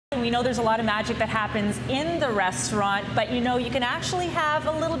we know there's a lot of magic that happens in the restaurant, but you know, you can actually have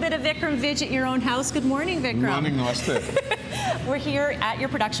a little bit of Vikram Vij at your own house. Good morning, Vikram. Good morning, namaste. We're here at your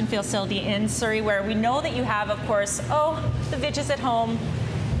production facility in Surrey, where we know that you have, of course, the Vij's at home.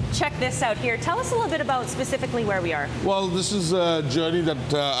 Check this out here. Tell us a little bit about specifically where we are. Well, this is a journey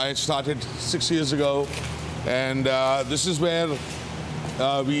that I started 6 years ago, and this is where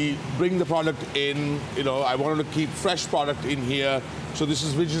we bring the product in. You know, I wanted to keep fresh product in here. So this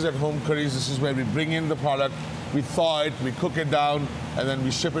is Vij's at Home Curries. This is where we bring in the product, we thaw it, we cook it down, and then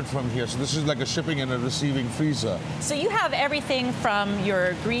we ship it from here. So this is like a shipping and a receiving freezer. So you have everything from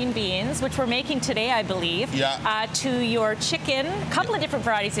your green beans, which we're making today, I believe, to your chicken, a couple of different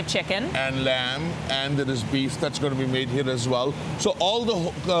varieties of chicken. And lamb, and there is beef that's going to be made here as well. So all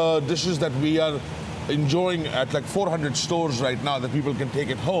the dishes that we are enjoying at like 400 stores right now that people can take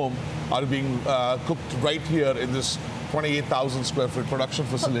it home are being cooked right here in this 28,000 square foot production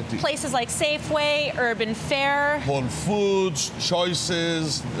facility. Places like Safeway, Urban Fare, Whole Foods,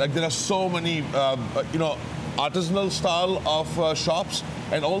 Choices, like there are so many, you know, artisanal style of shops,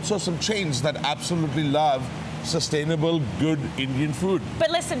 and also some chains that absolutely love sustainable, good Indian food.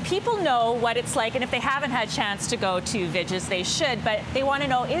 But listen, people know what it's like, and if they haven't had a chance to go to Vij's, they should, but they want to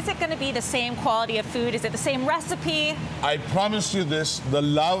know, is it going to be the same quality of food? Is it the same recipe? I promise you this, the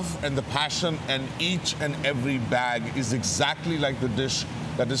love and the passion and each and every bag is exactly like the dish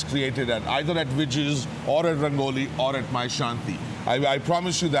that is created at either at Vij's or at Rangoli or at My Shanti. I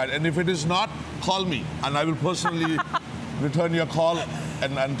promise you that, and if it is not, call me and I will personally return your call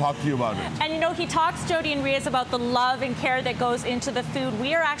and talk to you about it. And you know, he talks, Jody and Riaz, about the love and care that goes into the food.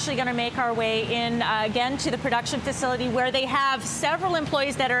 We are actually going to make our way in again to the production facility, where they have several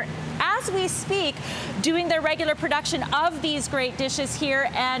employees that are, as we speak, doing their regular production of these great dishes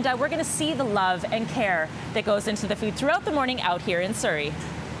here, and we're going to see the love and care that goes into the food throughout the morning out here in Surrey.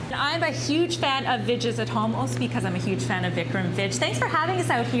 I'm a huge fan of Vij's at Home, also because I'm a huge fan of Vikram Vij. Thanks for having us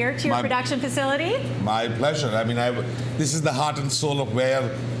out here to your production facility. My pleasure. I mean, this is the heart and soul of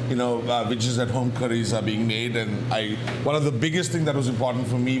where, you know, Vij's at Home curries are being made, and one of the biggest things that was important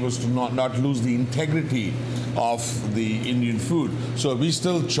for me was to not lose the integrity of the Indian food. So we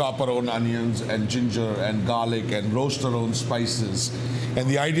still chop our own onions and ginger and garlic and roast our own spices. And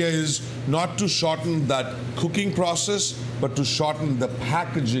the idea is not to shorten that cooking process, but to shorten the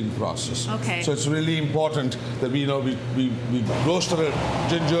packaging process. Okay. So it's really important that we roast our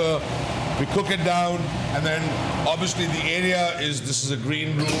ginger, we cook it down, and then obviously the area this is a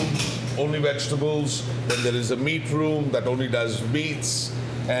green room, only vegetables. Then there is a meat room that only does meats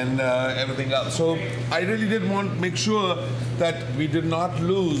and everything else. So I really did want to make sure that we did not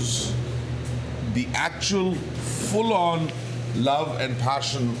lose the actual full-on love and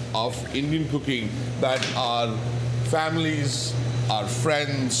passion of Indian cooking that our families, our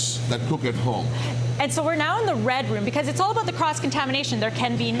friends that cook at home. And so we're now in the red room because it's all about the cross-contamination. There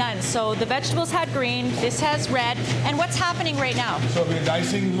can be none. So the vegetables had green, this has red. And what's happening right now? So we're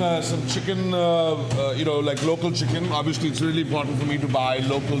dicing some chicken, you know, like local chicken. Obviously, it's really important for me to buy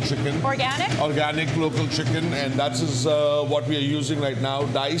local chicken. Organic? Organic, local chicken. And that's what we are using right now,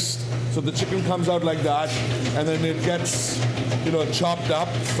 diced. So the chicken comes out like that, and then it gets, you know, chopped up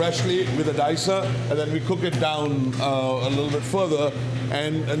freshly with a dicer, and then we cook it down a little bit further,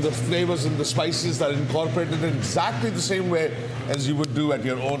 and the flavors and the spices are incorporated in exactly the same way as you would do at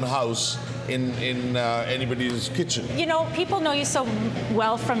your own house in anybody's kitchen. You know, people know you so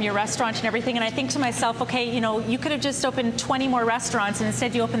well from your restaurant and everything, and I think to myself, okay, you know, you could have just opened 20 more restaurants, and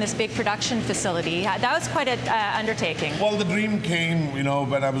instead you opened this big production facility. That was quite an undertaking. Well, the dream came, you know,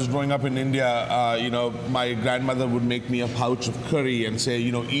 when I was growing up in India. You know, my grandmother would make me a pouch of curry and say,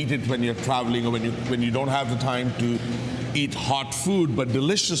 you know, eat it when you're traveling or when you don't have the time to eat hot food, but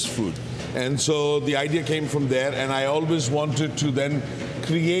delicious food. And so the idea came from there, and I always wanted to then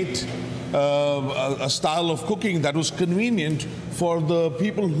create a style of cooking that was convenient for the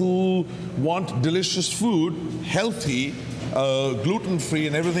people who want delicious food, healthy, gluten-free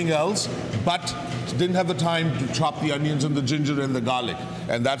and everything else, but didn't have the time to chop the onions and the ginger and the garlic.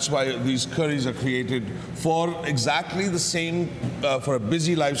 And that's why these curries are created for exactly the same, for a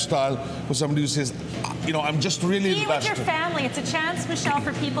busy lifestyle, for somebody who says, you know, I'm just really invested. Eat with your family. It's a chance, Michelle,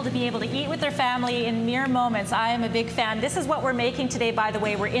 for people to be able to eat with their family in mere moments. I am a big fan. This is what we're making today, by the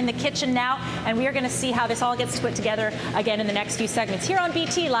way. We're in the kitchen now, and we are going to see how this all gets put together again in the next few segments here on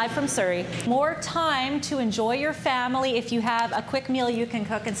BT, live from Surrey. More time to enjoy your family if you have a quick meal you can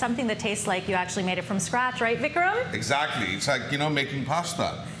cook and something that tastes like you actually made it from scratch, right, Vikram? Exactly. It's like, you know, making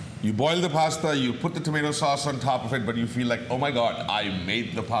pasta. You boil the pasta, you put the tomato sauce on top of it, but you feel like, oh my God, I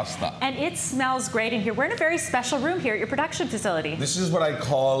made the pasta. And it smells great in here. We're in a very special room here at your production facility. This is what I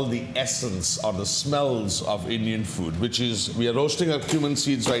call the essence or the smells of Indian food, which is, we are roasting our cumin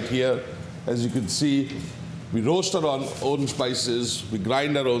seeds right here. As you can see, we roast our own spices, we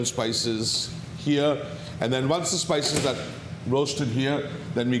grind our own spices here, and then once the spices are roasted here,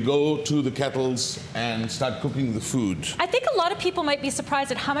 then we go to the kettles and start cooking the food. I think a lot of people might be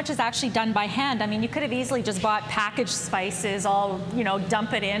surprised at how much is actually done by hand. I mean, you could have easily just bought packaged spices, all, you know,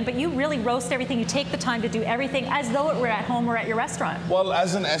 dump it in, but you really roast everything. You take the time to do everything as though it were at home or at your restaurant. Well,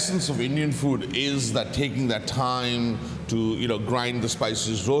 as an essence of Indian food is that taking that time to, you know, grind the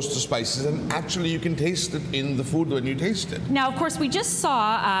spices, roast the spices, and actually you can taste it in the food when you taste it. Now, of course, we just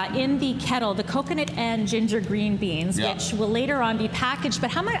saw in the kettle the coconut and ginger green beans, which will later on be packaged. But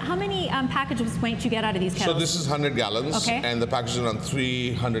how many packages might you get out of these kettles? So this is 100 gallons, okay, and the package is around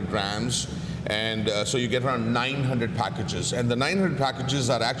 300 grams. And so you get around 900 packages. And the 900 packages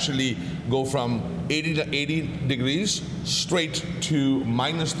are actually go from 80 to 80 degrees straight to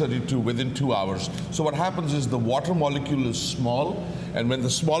minus 32 within 2 hours. So what happens is the water molecule is small, and when the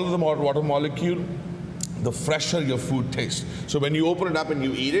smaller the water molecule, the fresher your food tastes. So when you open it up and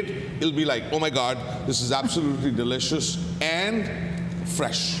you eat it, it'll be like, oh my God, this is absolutely delicious and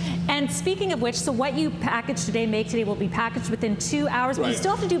fresh. And speaking of which, so what you package today, make today, will be packaged within 2 hours, but you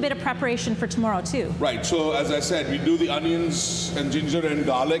still have to do a bit of preparation for tomorrow too. Right, so as I said, we do the onions and ginger and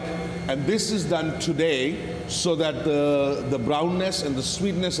garlic, and this is done today so that the brownness and the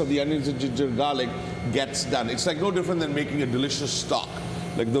sweetness of the onions and ginger and garlic gets done. It's like no different than making a delicious stock.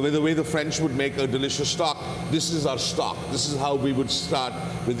 Like the way the French would make a delicious stock, this is our stock. This is how we would start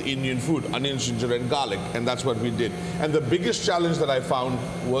with Indian food, onions, ginger, and garlic, and that's what we did. And the biggest challenge that I found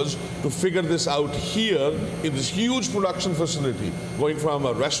was to figure this out here in this huge production facility, going from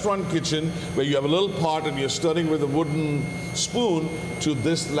a restaurant kitchen where you have a little pot and you're stirring with a wooden spoon to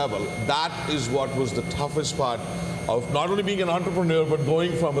this level. That is what was the toughest part of not only being an entrepreneur, but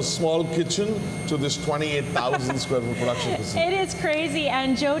going from a small kitchen to this 28,000 square foot production facility. It is crazy.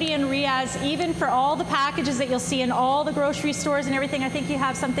 And Jody and Riaz, even for all the packages that you'll see in all the grocery stores and everything, I think you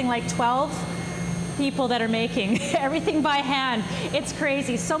have something like 12 people that are making everything by hand. It's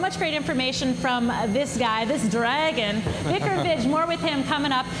crazy. So much great information from this guy, this dragon. Vikram Vij, more with him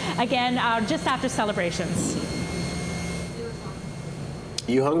coming up again just after celebrations.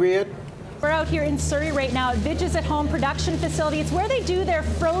 You hungry yet? We're out here in Surrey right now at Vij's at Home production facility. It's where they do their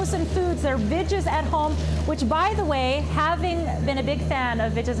frozen foods, their Vij's at Home, which, by the way, having been a big fan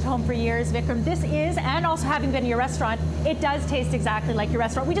of Vij's at Home for years, Vikram, this is, and also having been in your restaurant, it does taste exactly like your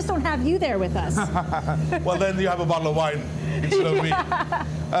restaurant. We just don't have you there with us. Well, then you have a bottle of wine instead of me.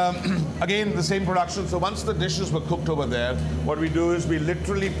 Again, the same production. So once the dishes were cooked over there, what we do is we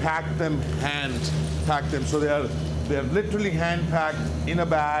literally pack them, hand pack them. So they're literally hand packed in a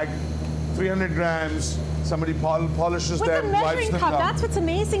bag. 300 grams, somebody polishes with them, a measuring cup. That's what's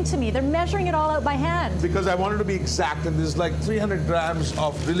amazing to me. They're measuring it all out by hand. Because I wanted to be exact, and there's like 300 grams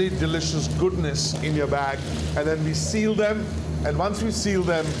of really delicious goodness in your bag, and then we seal them, and once we seal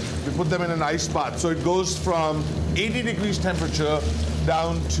them, we put them in an ice bath. So it goes from 80 degrees temperature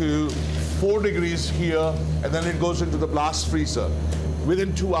down to 4 degrees here, and then it goes into the blast freezer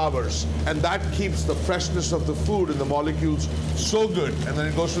within 2 hours, and that keeps the freshness of the food and the molecules so good, and then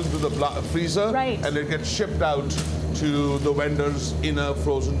it goes into the freezer, and it gets shipped out to the vendors in a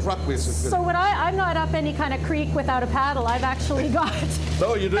frozen truck, basically. So when I'm not up any kind of creek without a paddle, I've actually got...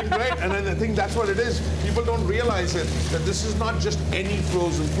 No, you're doing great, and I think that's what it is. People don't realize it, that this is not just any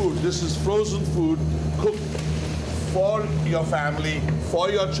frozen food. This is frozen food cooked for your family, for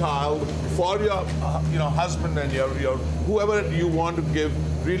your child, for your husband and your whoever you want to give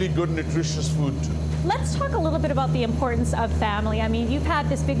really good, nutritious food to. Let's talk a little bit about the importance of family. I mean, you've had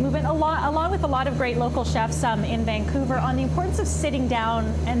this big movement, along with a lot of great local chefs in Vancouver, on the importance of sitting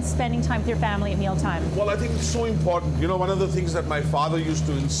down and spending time with your family at mealtime. Well, I think it's so important. You know, one of the things that my father used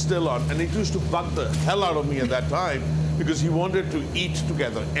to instill on, and it used to bug the hell out of me at that time, because he wanted to eat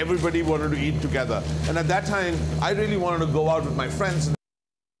together. Everybody wanted to eat together. And at that time, I really wanted to go out with my friends.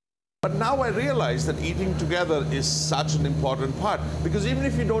 But now I realize that eating together is such an important part, because even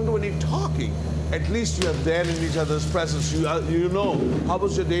if you don't do any talking, at least you are there in each other's presence. You know, how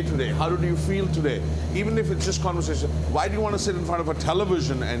was your day today? How did you feel today? Even if it's just conversation. Why do you want to sit in front of a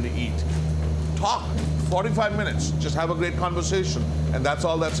television and eat? Talk. 45 minutes. Just have a great conversation. And that's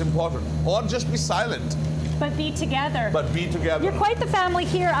all that's important. Or just be silent. But be together. But be together. You're quite the family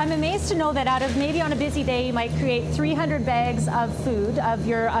here. I'm amazed to know that out of maybe on a busy day, you might create 300 bags of food, of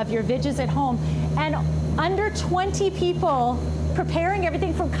your Vij's at Home. And under 20 people preparing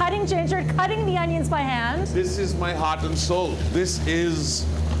everything from cutting ginger, cutting the onions by hand. This is my heart and soul. This is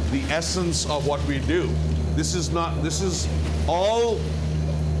the essence of what we do. This is all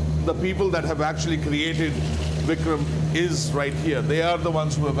the people that have actually created Vikram is right here. They are the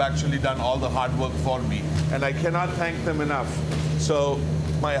ones who have actually done all the hard work for me, and I cannot thank them enough. So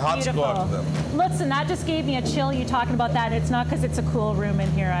my hearts go out to them. Listen, that just gave me a chill, you talking about that. It's not because it's a cool room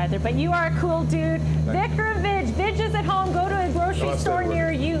in here either, but you are a cool dude. Vikram Vij. Vij is at home. Go to a grocery store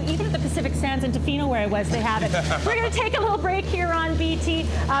near you. Even at the Pacific Sands in Tofino where I was, they have it. We're going to take a little break here on BT.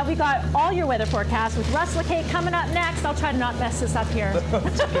 We got all your weather forecasts with Russ LeCay coming up next. I'll try to not mess this up here.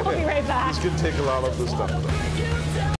 We'll be right back. This can take a lot of this stuff.